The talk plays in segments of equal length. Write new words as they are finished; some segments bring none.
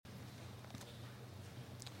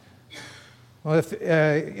Well, if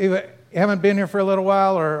you haven't been here for a little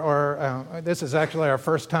while, or this is actually our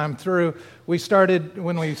first time through, we started,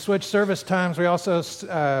 when we switched service times, we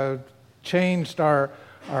also changed our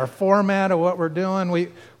format of what we're doing.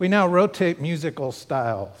 We now rotate musical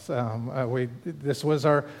styles. This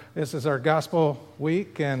is our gospel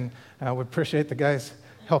week, and we appreciate the guys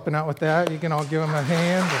helping out with that. You can all give them a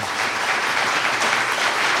hand.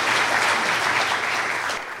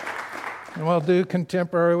 And we'll do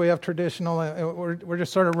contemporary, we have traditional, we're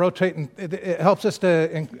just sort of rotating. It helps us to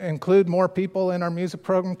include more people in our music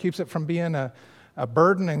program, keeps it from being a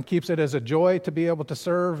burden and keeps it as a joy to be able to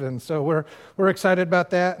serve. And so we're excited about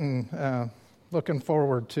that and looking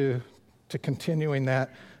forward to continuing that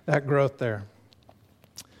growth there.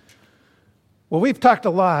 Well, we've talked a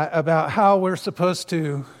lot about how we're supposed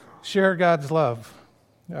to share God's love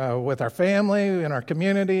with our family, in our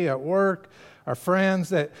community, at work, our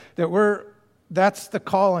friends, that's the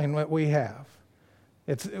calling that we have.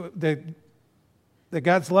 It's that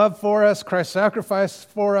God's love for us, Christ's sacrifice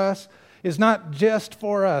for us, is not just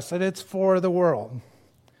for us, that it's for the world.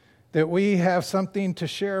 That we have something to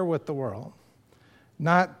share with the world.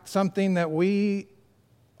 Not something that we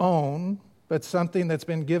own, but something that's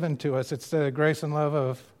been given to us. It's the grace and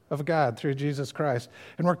love of God through Jesus Christ.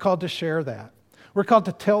 And we're called to share that. We're called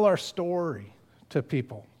to tell our story to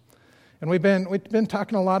people. And we've been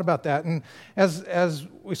talking a lot about that. And as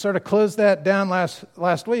we sort of closed that down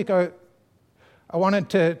last week, I wanted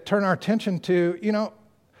to turn our attention to,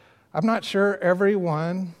 I'm not sure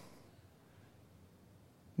everyone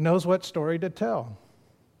knows what story to tell.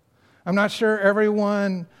 I'm not sure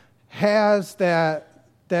everyone has that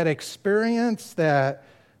experience, that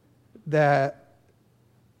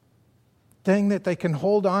thing that they can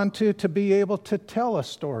hold on to be able to tell a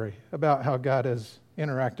story about how God has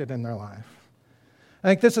interacted in their life. I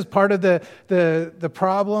think this is part of the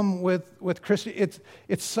problem with Christianity.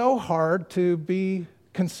 It's so hard to be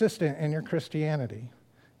consistent in your Christianity.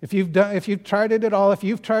 If you've tried it at all, if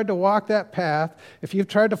you've tried to walk that path, if you've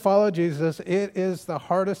tried to follow Jesus, it is the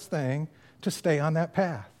hardest thing to stay on that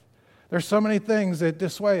path. There's so many things that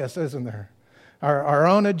dissuade us, isn't there? Our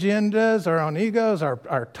own agendas, our own egos,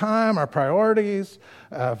 our time, our priorities,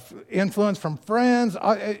 influence from friends.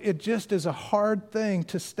 It just is a hard thing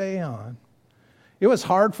to stay on. It was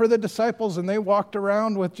hard for the disciples, and they walked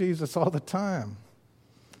around with Jesus all the time.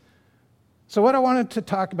 So what I wanted to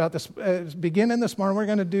talk about beginning this morning, we're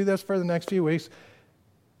going to do this for the next few weeks,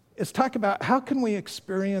 is talk about how can we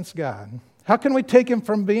experience God? How can we take Him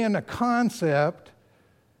from being a concept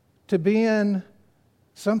to being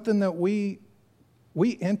something that we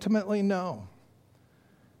intimately know?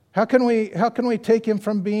 How can we take Him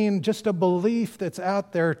from being just a belief that's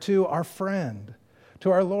out there to our friend,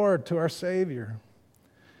 to our Lord, to our Savior?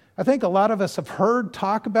 I think a lot of us have heard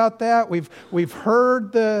talk about that. We've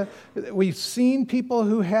seen people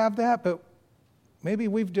who have that, but maybe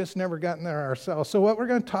we've just never gotten there ourselves. So what we're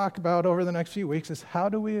going to talk about over the next few weeks is how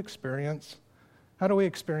do we experience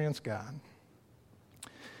God?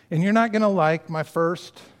 And you're not going to like my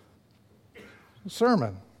first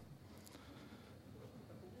sermon,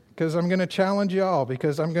 because I'm going to challenge you all,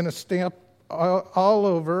 because I'm going to stamp all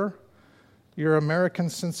over your American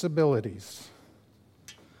sensibilities,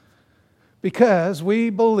 because we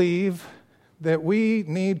believe that we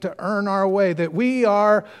need to earn our way, that we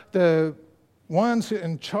are the ones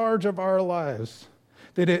in charge of our lives,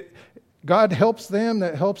 that God helps them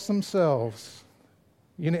that helps themselves.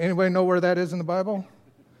 Anybody know where that is in the Bible?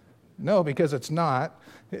 No, because it's not.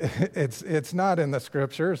 It's not in the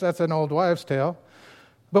Scriptures. That's an old wives' tale.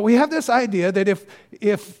 But we have this idea that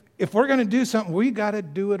if we're going to do something, we got to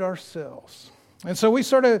do it ourselves. And so we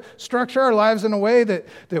sort of structure our lives in a way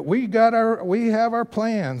that we have our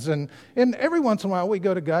plans. And every once in a while we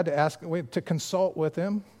go to God to consult with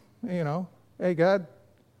Him. Hey God,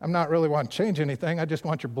 I'm not really wanting to change anything. I just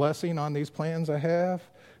want your blessing on these plans I have.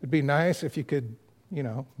 It'd be nice if you could,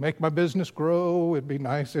 make my business grow. It'd be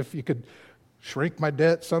nice if you could shrink my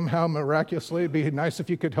debt somehow miraculously. It'd be nice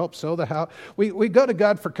if you could help sell the house. We go to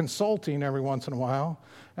God for consulting every once in a while.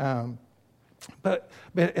 But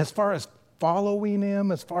as far as following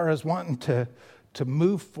Him, as far as wanting to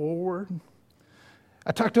move forward,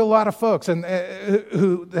 I talk to a lot of folks, and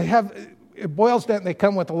who it boils down, they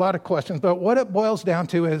come with a lot of questions, but what it boils down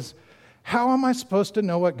to is, how am I supposed to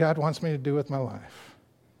know what God wants me to do with my life?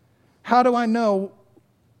 How do I know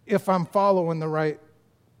if I'm following the right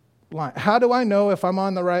line? How do I know if I'm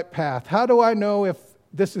on the right path? How do I know if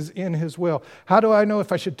this is in His will? How do I know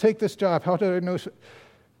if I should take this job? How do I know?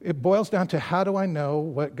 It boils down to, how do I know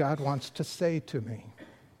what God wants to say to me?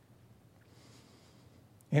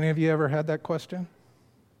 Any of you ever had that question?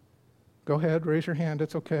 Go ahead, raise your hand.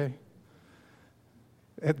 It's okay.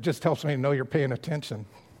 It just helps me know you're paying attention,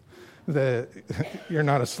 that you're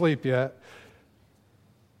not asleep yet.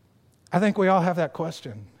 I think we all have that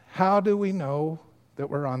question. How do we know that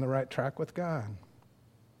we're on the right track with God?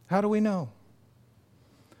 How do we know?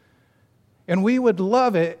 And we would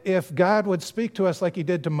love it if God would speak to us like he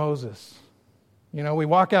did to Moses. You know, we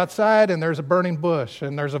walk outside and there's a burning bush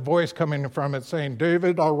and there's a voice coming from it saying,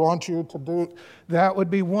 David, I want you to do it. That would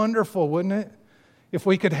be wonderful, wouldn't it? If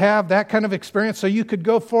we could have that kind of experience so you could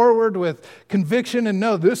go forward with conviction and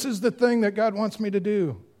know this is the thing that God wants me to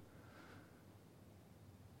do.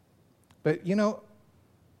 But, you know,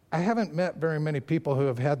 I haven't met very many people who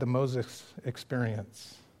have had the Moses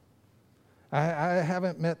experience. I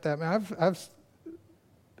haven't met that.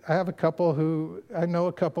 I have a couple who, I know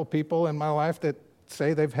a couple people in my life that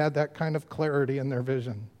say they've had that kind of clarity in their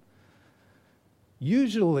vision.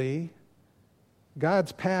 Usually,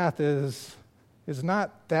 God's path is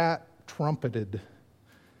not that trumpeted.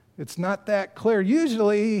 It's not that clear.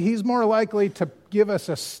 Usually, he's more likely to give us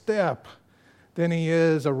a step than he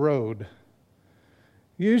is a road.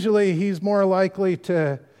 Usually, he's more likely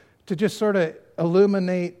to just sort of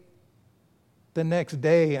illuminate the next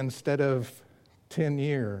day instead of 10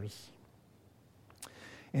 years.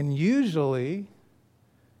 And usually,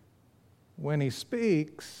 when he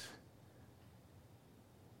speaks,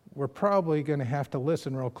 we're probably going to have to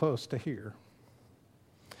listen real close to hear.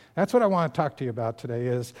 That's what I want to talk to you about today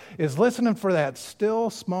is listening for that still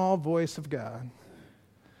small voice of God.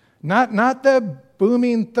 Not the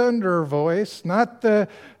booming thunder voice, not the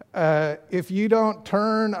if you don't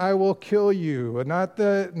turn, I will kill you. Not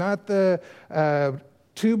the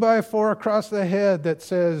 2x4 across the head that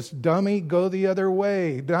says, dummy, go the other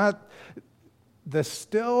way. Not the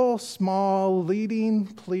still, small, leading,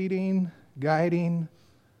 pleading, guiding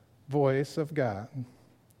voice of God.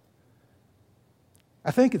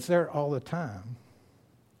 I think it's there all the time.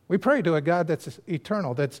 We pray to a God that's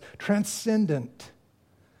eternal, that's transcendent,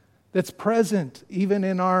 that's present even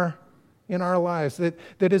in our lives,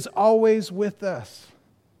 that is always with us.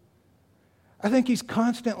 I think he's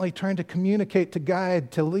constantly trying to communicate, to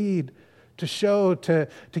guide, to lead, to show, to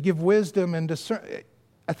give wisdom and discern.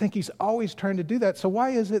 I think he's always trying to do that. So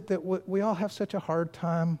why is it that we all have such a hard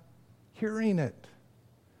time hearing it?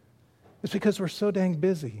 It's because we're so dang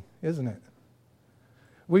busy, isn't it?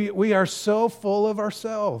 We are so full of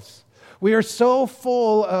ourselves. We are so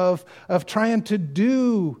full of trying to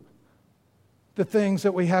do the things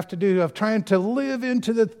that we have to do, of trying to live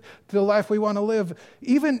into the life we want to live.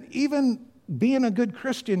 Even being a good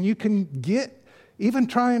Christian, you can get, even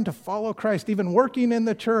trying to follow Christ, even working in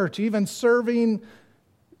the church, even serving,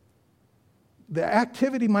 the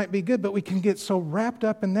activity might be good, but we can get so wrapped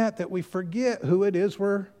up in that we forget who it is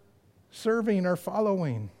we're serving or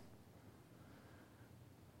following.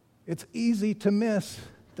 It's easy to miss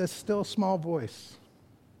the still small voice.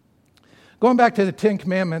 Going back to the Ten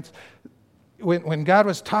Commandments, when God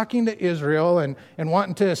was talking to Israel and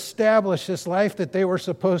wanting to establish this life that they were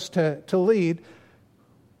supposed to lead,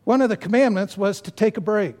 one of the commandments was to take a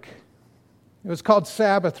break. It was called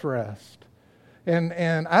Sabbath rest.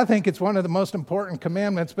 And I think it's one of the most important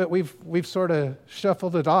commandments, but we've sort of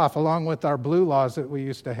shuffled it off along with our blue laws that we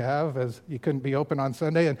used to have, as you couldn't be open on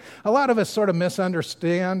Sunday. And a lot of us sort of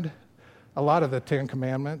misunderstand a lot of the Ten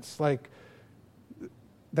Commandments, like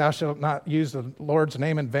thou shalt not use the Lord's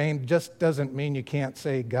name in vain just doesn't mean you can't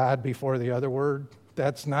say God before the other word.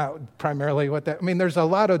 That's not primarily what that... I mean, there's a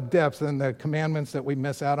lot of depth in the commandments that we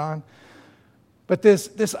miss out on. But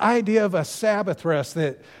this idea of a Sabbath rest,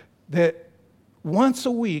 that once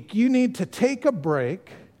a week you need to take a break.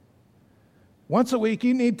 Once a week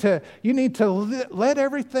you need to let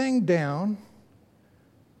everything down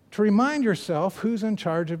to remind yourself who's in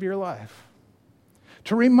charge of your life.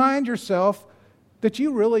 To remind yourself that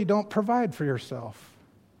you really don't provide for yourself.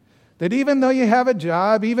 That even though you have a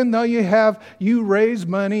job, even though you raise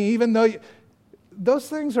money, even though those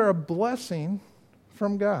things are a blessing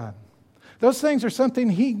from God. Those things are something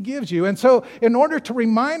he gives you. And so in order to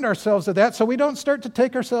remind ourselves of that, so we don't start to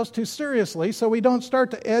take ourselves too seriously, so we don't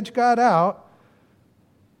start to edge God out,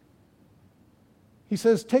 he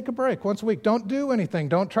says, take a break once a week. Don't do anything.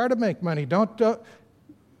 Don't try to make money. Don't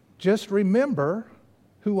just remember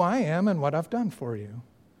who I am and what I've done for you.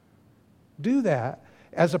 Do that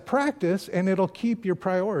as a practice, and it'll keep your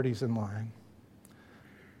priorities in line.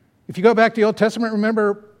 If you go back to the Old Testament,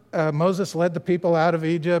 remember Moses led the people out of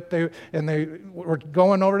Egypt, they were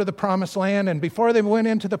going over to the Promised Land. And before they went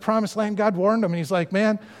into the Promised Land, God warned them. And he's like,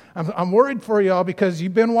 man, I'm worried for y'all because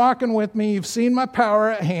you've been walking with me. You've seen my power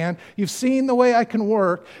at hand. You've seen the way I can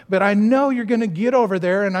work. But I know you're going to get over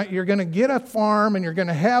there and you're going to get a farm and you're going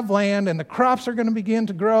to have land and the crops are going to begin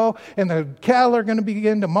to grow and the cattle are going to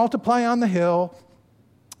begin to multiply on the hill.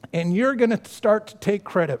 And you're going to start to take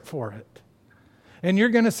credit for it. And you're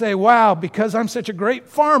going to say, wow, because I'm such a great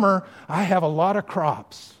farmer, I have a lot of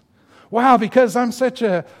crops. Wow, because I'm such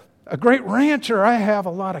a great rancher, I have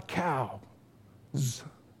a lot of cows.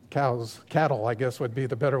 Cattle, I guess would be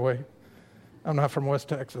the better way. I'm not from West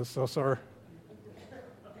Texas, so sorry.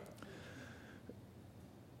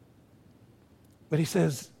 But he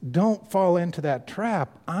says, don't fall into that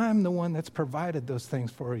trap. I'm the one that's provided those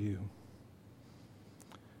things for you.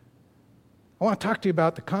 I want to talk to you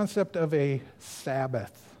about the concept of a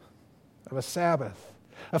Sabbath,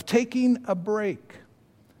 of taking a break.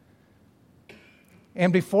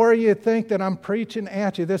 And before you think that I'm preaching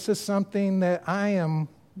at you, this is something that I am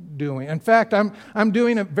doing. In fact, I'm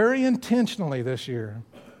doing it very intentionally this year.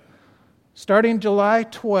 Starting July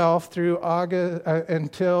 12th through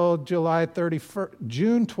until July 31st,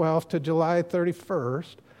 June 12th to July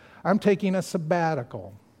 31st, I'm taking a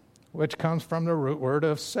sabbatical, which comes from the root word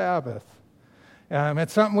of Sabbath.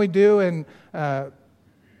 It's something we do in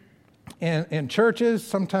churches.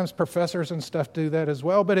 Sometimes professors and stuff do that as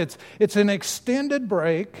well. But it's an extended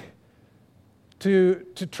break to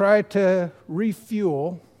try to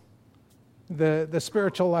refuel the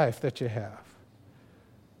spiritual life that you have.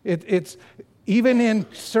 It's even in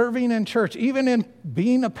serving in church, even in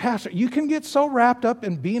being a pastor. You can get so wrapped up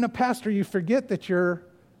in being a pastor you forget that you're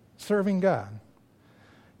serving God.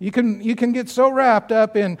 You can get so wrapped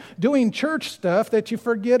up in doing church stuff that you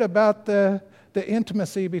forget about the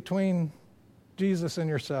intimacy between Jesus and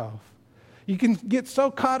yourself. You can get so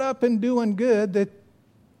caught up in doing good that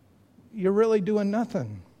you're really doing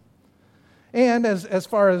nothing. And as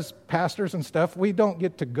far as pastors and stuff, we don't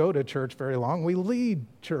get to go to church very long. We lead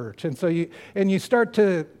church. And so you start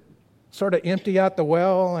to sort of empty out the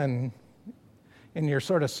well and you're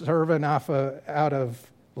sort of serving out of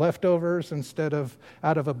leftovers instead of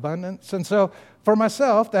out of abundance. And so for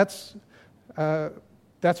myself, that's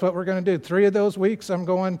what we're going to do. 3 of those weeks I'm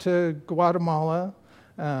going to Guatemala.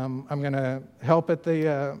 I'm going to help at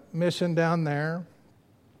the mission down there.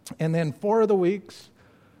 And then 4 of the weeks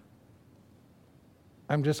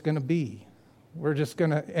I'm just going to be. We're just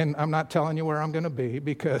going to, and I'm not telling you where I'm going to be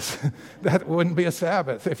because that wouldn't be a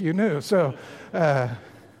Sabbath if you knew. So, but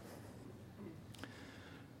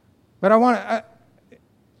I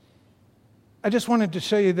just wanted to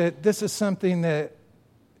show you that this is something that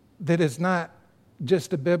is not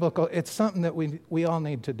just a biblical, it's something that we all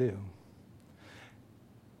need to do.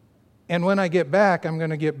 And when I get back, I'm going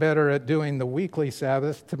to get better at doing the weekly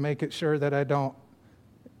Sabbath to make it sure that I don't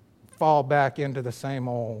fall back into the same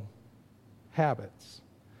old habits.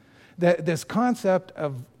 This concept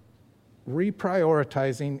of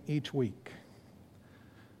reprioritizing each week.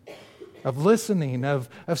 Of listening, of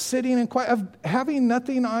sitting and quiet, of having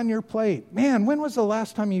nothing on your plate. Man, when was the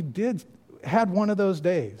last time you had one of those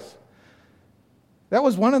days? That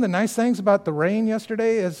was one of the nice things about the rain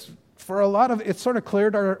yesterday is for a lot of it sort of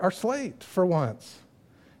cleared our slate for once.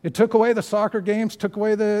 It took away the soccer games, took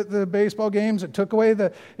away the baseball games, it took away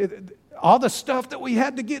all the stuff that we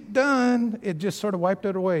had to get done. It just sort of wiped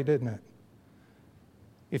it away, didn't it?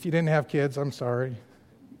 If you didn't have kids, I'm sorry.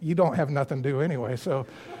 You don't have nothing to do anyway, so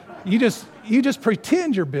you just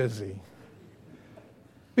pretend you're busy.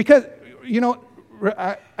 Because,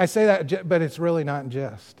 I say that, but it's really not in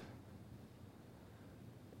jest.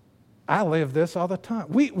 I live this all the time.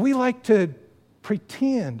 We like to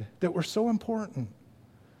pretend that we're so important.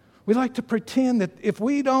 We like to pretend that if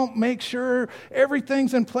we don't make sure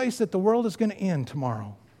everything's in place, that the world is going to end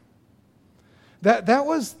tomorrow. That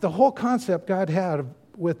was the whole concept God had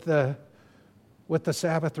with the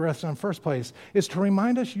Sabbath rest in the first place, is to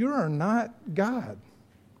remind us you are not God.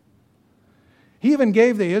 He even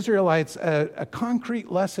gave the Israelites a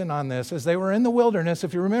concrete lesson on this as they were in the wilderness.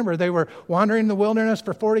 If you remember, they were wandering in the wilderness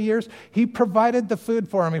for 40 years. He provided the food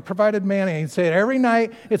for them. He provided manna. He said, every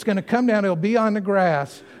night it's going to come down. It'll be on the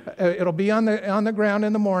grass. It'll be on the ground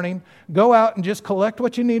in the morning. Go out and just collect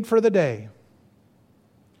what you need for the day.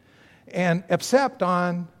 And except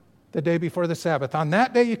on the day before the Sabbath. On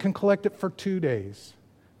that day, you can collect it for 2 days.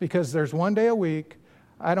 Because there's 1 day a week.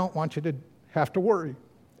 I don't want you to have to worry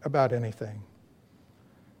about anything.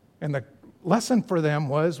 And the lesson for them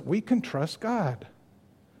was we can trust God.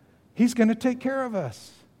 He's going to take care of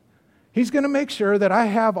us. He's going to make sure that I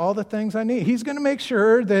have all the things I need. He's going to make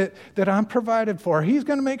sure that I'm provided for. He's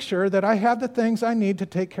going to make sure that I have the things I need to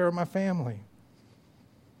take care of my family.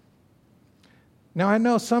 Now, I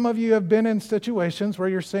know some of you have been in situations where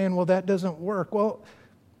you're saying, well, that doesn't work. Well,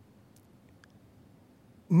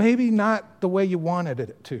 maybe not the way you wanted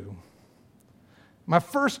it to. My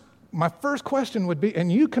first question would be,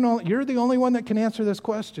 and you're the only one that can answer this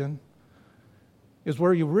question, is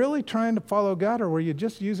were you really trying to follow God, or were you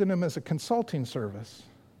just using Him as a consulting service?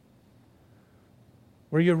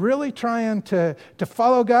 Were you really trying to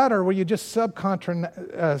follow God, or were you just subcontracting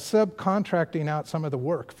out some of the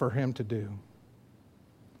work for Him to do?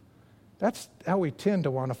 That's how we tend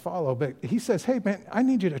to want to follow. But He says, hey, man, I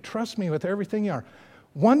need you to trust me with everything you are.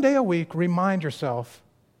 One day a week, remind yourself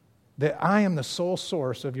that I am the sole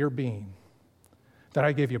source of your being. That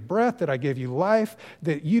I give you breath, that I give you life,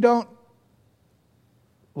 that you don't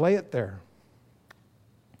lay it there.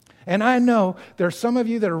 And I know there's some of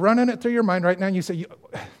you that are running it through your mind right now, and you say,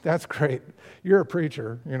 that's great. You're a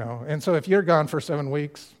preacher, And so if you're gone for 7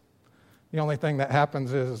 weeks, the only thing that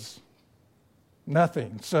happens is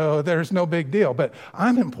nothing. So there's no big deal. But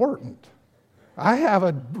I'm important. I have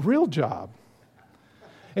a real job.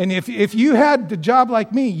 And if you had the job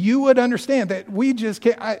like me, you would understand that we just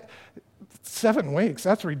can't. 7 weeks,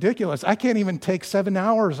 that's ridiculous. I can't even take 7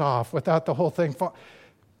 hours off without the whole thing.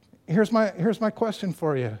 Here's my question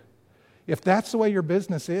for you. If that's the way your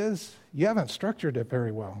business is, you haven't structured it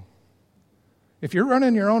very well. If you're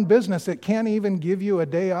running your own business that can't even give you a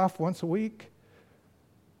day off once a week,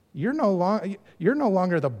 you're no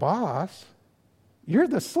longer the boss. You're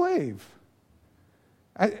the slave.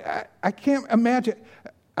 I can't imagine.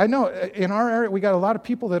 I know in our area we got a lot of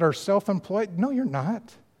people that are self-employed. No, you're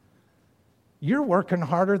not. You're working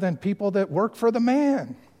harder than people that work for the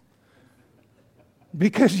man.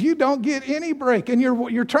 Because you don't get any break, and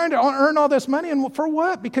you're trying to earn all this money, and for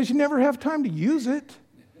what? Because you never have time to use it.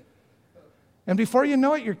 And before you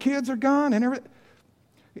know it, your kids are gone, and everything.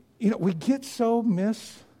 We get so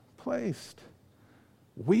misplaced.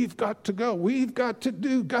 We've got to go. We've got to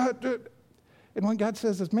do. And what God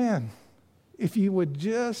says is, man, if you would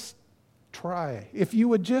just try, if you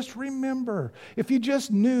would just remember, if you just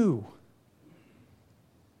knew.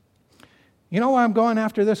 You know why I'm going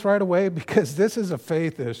after this right away? Because this is a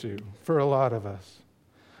faith issue for a lot of us.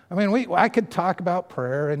 I mean, I could talk about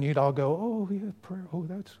prayer and you'd all go, oh, yeah, prayer, oh,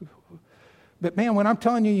 that's... But man, when I'm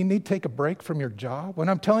telling you need to take a break from your job, when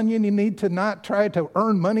I'm telling you need to not try to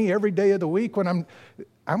earn money every day of the week, when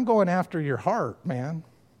I'm going after your heart, man.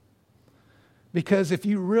 Because if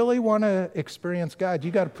you really want to experience God,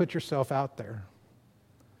 you got to put yourself out there.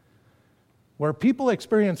 Where people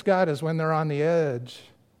experience God is when they're on the edge.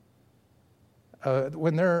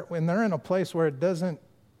 When they're in a place where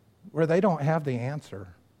they don't have the answer,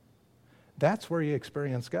 that's where you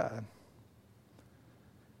experience God.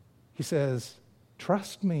 He says,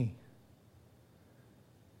 trust me.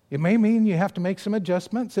 It may mean you have to make some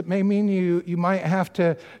adjustments. It may mean you might have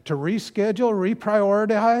to reschedule,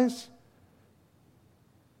 reprioritize.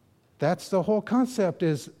 That's the whole concept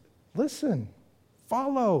is, listen,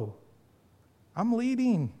 follow. I'm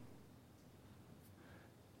leading.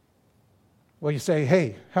 Well, you say,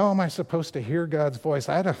 hey, how am I supposed to hear God's voice?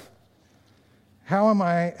 How am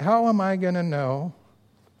I going to know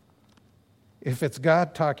if it's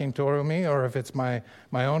God talking to me, or if it's my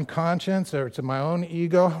own conscience, or it's my own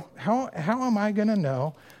ego? How am I going to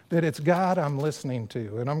know that it's God I'm listening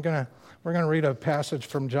to? And we're going to read a passage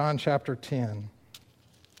from John chapter 10.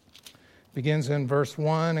 Begins in verse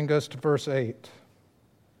 1 and goes to verse 8.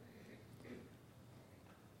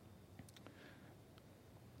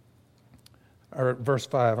 Or verse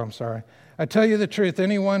 5, I'm sorry. I tell you the truth,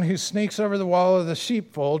 anyone who sneaks over the wall of the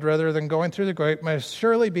sheepfold rather than going through the gate must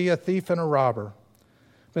surely be a thief and a robber.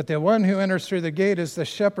 But the one who enters through the gate is the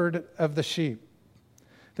shepherd of the sheep.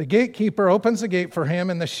 The gatekeeper opens the gate for him,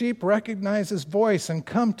 and the sheep recognize his voice and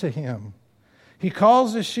come to him. He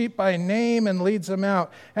calls his sheep by name and leads them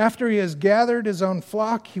out. After he has gathered his own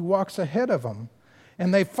flock, he walks ahead of them.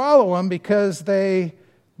 And they follow him because they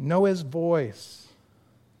know his voice.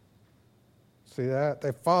 See that?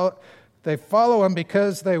 They follow him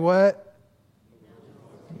because they what?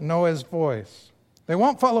 Know his voice. They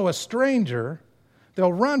won't follow a stranger.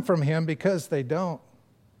 They'll run from him because they don't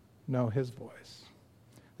know his voice.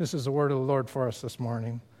 This is the word of the Lord for us this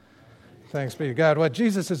morning. Thanks be to God. What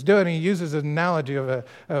Jesus is doing, he uses an analogy of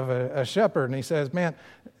a shepherd, and he says, man,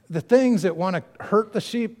 the things that want to hurt the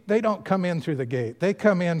sheep, they don't come in through the gate. They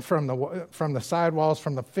come in from the sidewalls,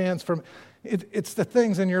 from the fence. It's the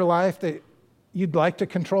things in your life that you'd like to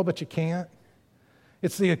control, but you can't.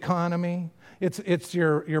 It's the economy. it's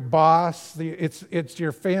your boss, it's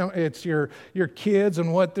your family, it's your kids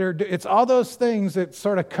and what they're doing. It's all those things that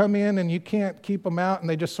sort of come in and you can't keep them out and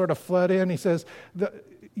they just sort of flood in. He says,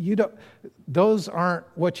 those aren't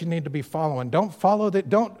what you need to be following. Don't follow that.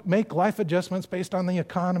 Don't make life adjustments based on the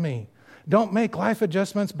economy. Don't make life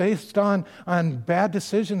adjustments based on bad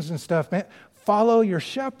decisions and stuff. Man, follow your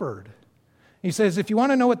shepherd. He says, if you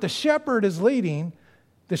want to know what the shepherd is leading,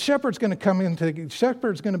 the shepherd's going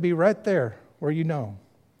to be right there where you know.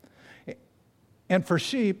 And for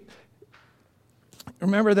sheep,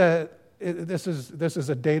 remember that this is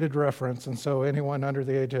a dated reference, and so anyone under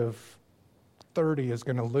the age of 30 is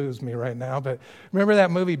going to lose me right now. But remember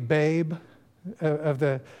that movie Babe, of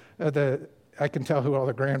the I can tell who all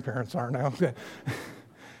the grandparents are now.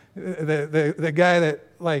 the guy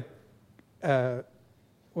that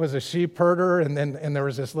was a sheep herder, and there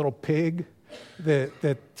was this little pig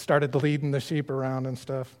that started leading the sheep around and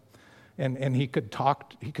stuff, and he could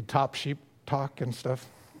talk. He could top sheep talk and stuff.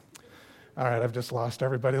 All right, I've just lost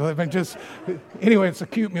everybody. Anyway, it's a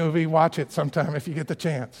cute movie. Watch it sometime if you get the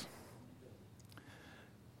chance.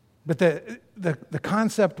 But the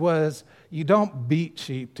concept was, you don't beat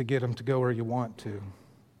sheep to get them to go where you want to.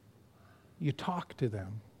 You talk to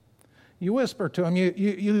them. You whisper to them.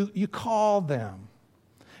 You call them.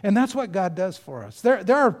 And that's what God does for us.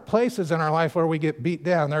 There are places in our life where we get beat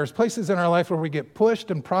down. There's places in our life where we get pushed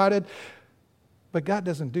and prodded. But God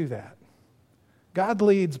doesn't do that. God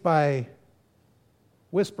leads by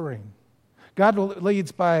whispering. God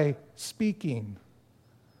leads by speaking.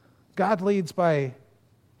 God leads by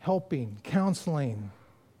helping, counseling,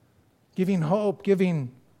 giving hope,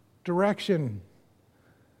 giving direction.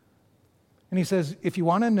 And he says, if you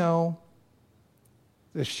want to know,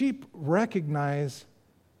 the sheep recognize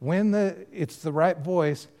when it's the right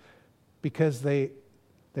voice because they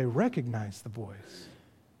recognize the voice.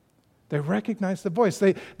 They recognize the voice.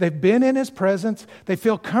 They've been in his presence. They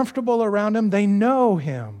feel comfortable around him. They know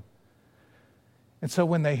him. And so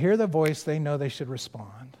when they hear the voice, they know they should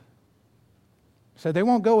respond. So they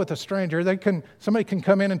won't go with a stranger. Somebody can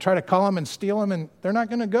come in and try to call them and steal them, and they're not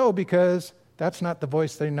going to go because that's not the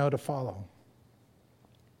voice they know to follow.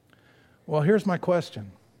 Well, here's my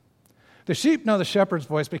question. The sheep know the shepherd's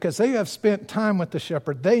voice because they have spent time with the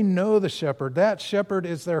shepherd. They know the shepherd. That shepherd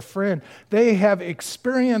is their friend. They have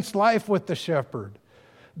experienced life with the shepherd.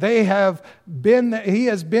 He has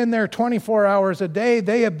been there 24 hours a day.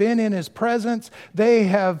 They have been in his presence. They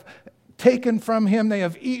have taken from him. They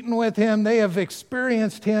have eaten with him. They have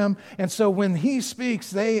experienced him. And so when he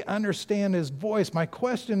speaks, they understand his voice. My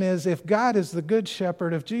question is, if God is the good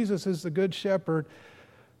shepherd, if Jesus is the good shepherd,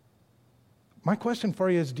 my question for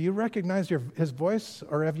you is, do you recognize his voice,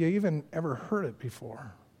 or have you even ever heard it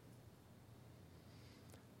before?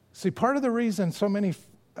 See, part of the reason so many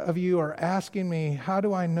of you are asking me, how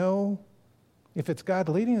do I know if it's God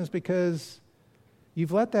leading, is because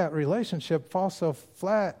you've let that relationship fall so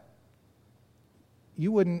flat,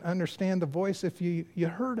 you wouldn't understand the voice if you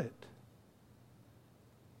heard it.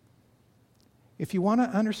 If you want to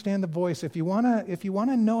understand the voice, if you want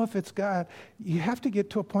to know if it's God, you have to get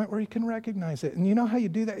to a point where you can recognize it. And you know how you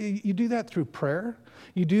do that? You do that through prayer.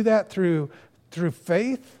 You do that through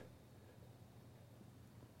faith.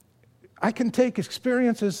 I can take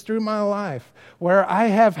experiences through my life where I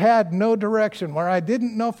have had no direction, where I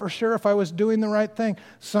didn't know for sure if I was doing the right thing.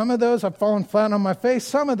 Some of those I've fallen flat on my face.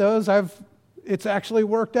 Some of those it's actually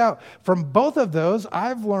worked out. From both of those,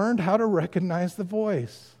 I've learned how to recognize the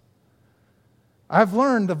voice. I've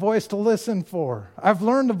learned the voice to listen for. I've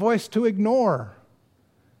learned the voice to ignore,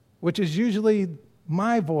 which is usually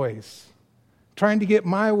my voice, trying to get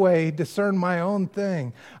my way, discern my own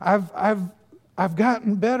thing. I've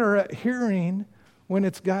gotten better at hearing when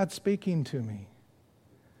it's God speaking to me.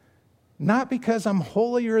 Not because I'm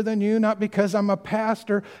holier than you, not because I'm a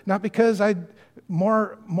pastor, not because I'm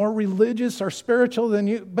more religious or spiritual than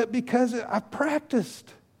you, but because I've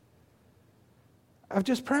practiced. I've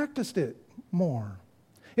just practiced it more.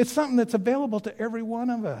 It's something that's available to every one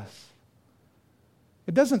of us.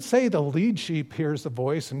 It doesn't say the lead sheep hears the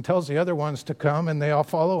voice and tells the other ones to come and they all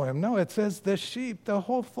follow him. No, it says the sheep, the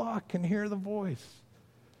whole flock, can hear the voice.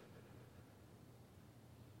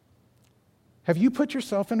 Have you put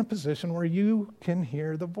yourself in a position where you can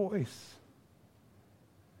hear the voice?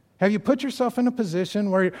 Have you put yourself in a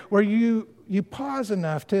position where you pause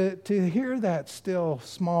enough to hear that still,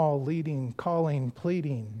 small, leading, calling,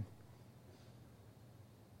 pleading?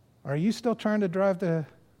 Are you still trying to drive the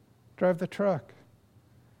truck?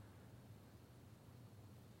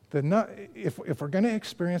 If we're going to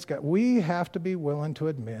experience God, we have to be willing to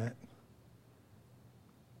admit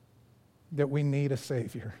that we need a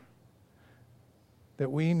Savior.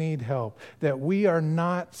 that we need help, that we are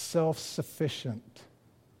not self-sufficient.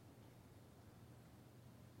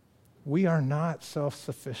 We are not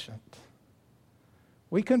self-sufficient.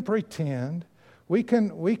 We can pretend. We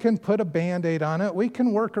can put a Band-Aid on it. We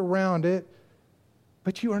can work around it.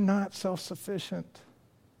 But you are not self-sufficient.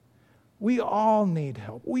 We all need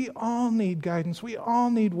help. We all need guidance. We all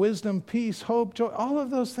need wisdom, peace, hope, joy, all of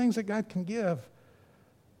those things that God can give.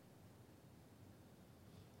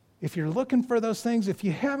 If you're looking for those things, if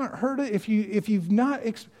you haven't heard it, if you've not,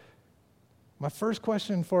 my first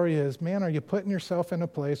question for you is, man, are you putting yourself in a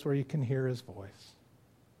place where you can hear His voice?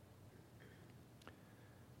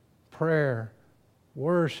 Prayer,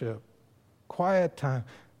 worship, quiet time,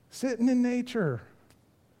 sitting in nature.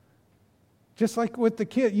 Just like with the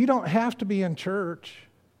kid, you don't have to be in church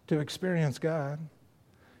to experience God.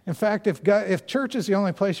 In fact, if church is the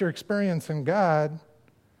only place you're experiencing God,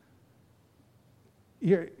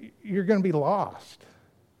 you're going to be lost.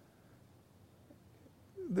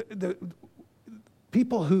 The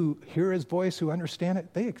people who hear His voice, who understand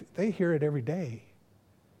it, they hear it every day.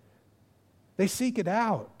 They seek it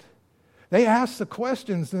out. They ask the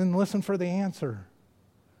questions and then listen for the answer.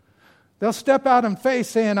 They'll step out in faith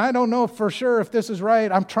saying, I don't know for sure if this is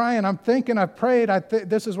right. I'm trying, I'm thinking, I've prayed.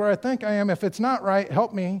 This is where I think I am. If it's not right,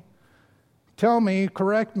 help me. Tell me,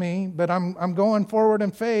 correct me, but I'm going forward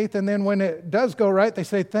in faith. And then when it does go right, they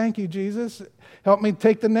say, thank you, Jesus. Help me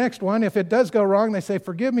take the next one. If it does go wrong, they say,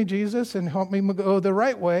 forgive me, Jesus, and help me go the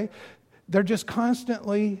right way. They're just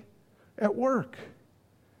constantly at work.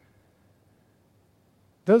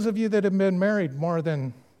 Those of you that have been married more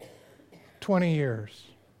than 20 years,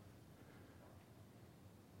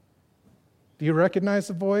 do you recognize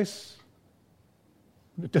the voice?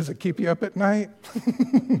 Does it keep you up at night?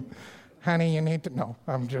 Honey, you need to... No,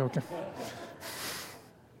 I'm joking.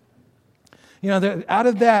 Out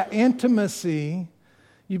of that intimacy,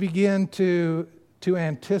 you begin to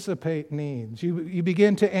anticipate needs. You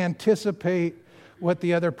begin to anticipate what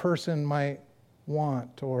the other person might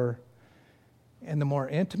want. And the more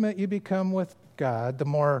intimate you become with God, the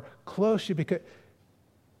more close you become,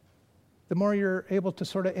 the more you're able to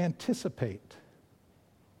sort of anticipate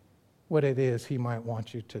what it is He might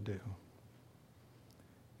want you to do.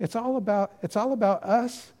 It's all about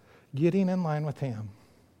us getting in line with Him.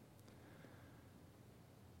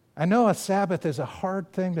 I know a Sabbath is a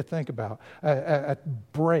hard thing to think about, a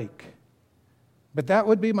break. But that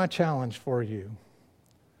would be my challenge for you.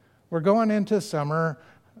 We're going into summer.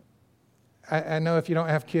 I know if you don't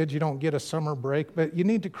have kids, you don't get a summer break, but you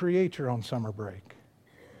need to create your own summer break.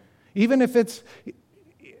 Even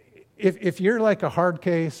if you're like a hard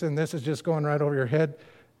case and this is just going right over your head,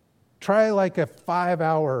 try like a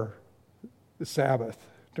 5-hour Sabbath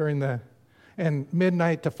and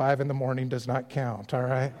midnight to 5 in the morning does not count, all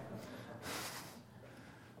right?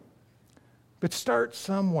 But start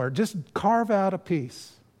somewhere. Just carve out a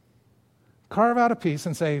piece. Carve out a piece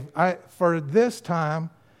and say, for this time,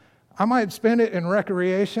 I might spend it in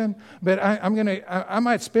recreation, but I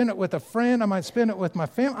might spend it with a friend. I might spend it with my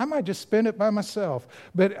family. I might just spend it by myself.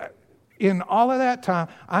 But in all of that time,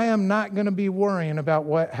 I am not going to be worrying about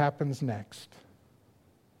what happens next.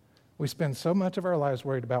 We spend so much of our lives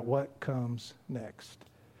worried about what comes next.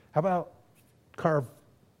 How about carve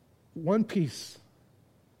one piece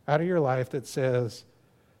out of your life that says,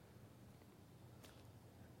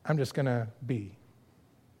 I'm just going to be.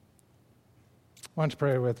 Why don't you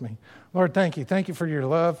pray with me? Lord, thank you. Thank you for your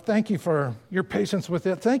love. Thank you for your patience with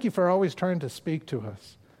it. Thank you for always trying to speak to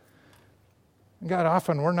us. God,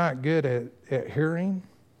 often we're not good at hearing.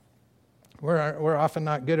 We're often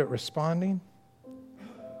not good at responding.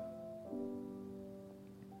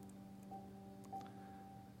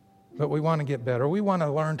 But we want to get better. We want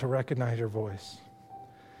to learn to recognize your voice.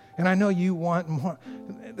 And I know you want more.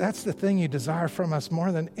 That's the thing you desire from us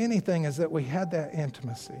more than anything, is that we had that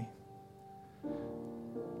intimacy.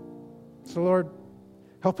 So Lord,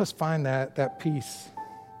 help us find that peace.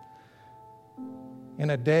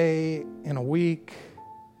 In a day, in a week,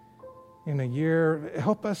 in a year,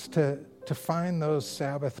 help us to find those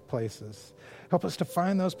Sabbath places. Help us to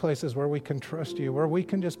find those places where we can trust you, where we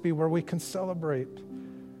can just be, where we can celebrate,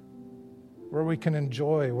 where we can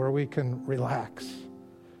enjoy, where we can relax,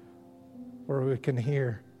 where we can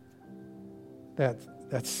hear that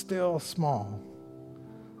still small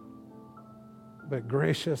but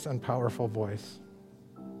gracious and powerful voice.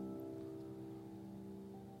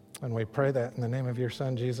 And we pray that in the name of your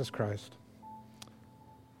Son, Jesus Christ.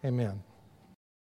 Amen.